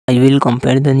will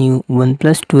compare the new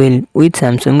OnePlus 12 with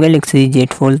Samsung Galaxy Z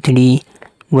Fold 3.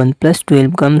 OnePlus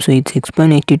 12 comes with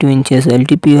 6.82 inches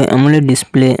LTPO AMOLED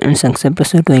display and success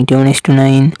ratio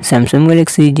 21:9. Samsung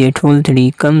Galaxy Z Fold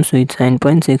 3 comes with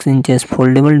 9.6 inches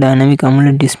foldable dynamic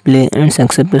AMOLED display and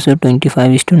success ratio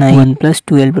 25:9. OnePlus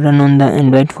 12 run on the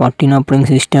Android 14 operating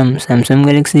system. Samsung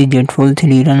Galaxy Z Fold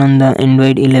 3 run on the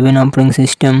Android 11 operating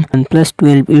system. OnePlus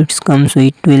 12 it comes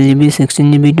with 12GB,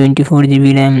 16GB,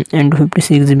 24GB RAM and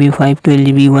 56GB,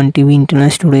 512GB, 1TB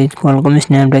internal storage, Qualcomm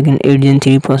Snapdragon 8 Gen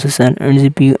 3 processor and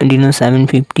GPU Adreno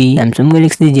 750. Samsung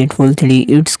Galaxy Z Fold 3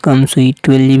 it comes with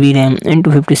 12GB RAM and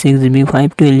 256GB,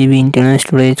 512GB internal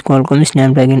storage, Qualcomm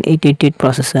Snapdragon 888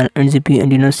 processor and GPU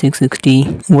Adreno 660.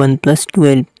 OnePlus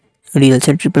 12 real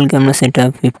set triple camera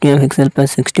setup 50MP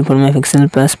plus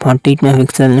 64MP plus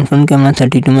 48MP and front camera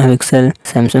 32MP.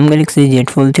 Samsung Galaxy Z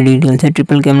Fold 3 real set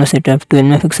triple camera setup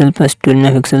 12MP plus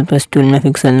 12MP plus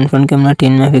 12MP and front camera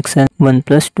 10MP.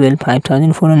 OnePlus 12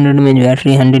 5400mAh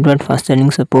battery, 100W fast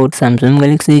charging support. Samsung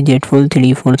Galaxy Z Fold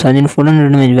 3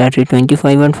 4400mAh battery,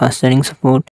 25W fast charging support.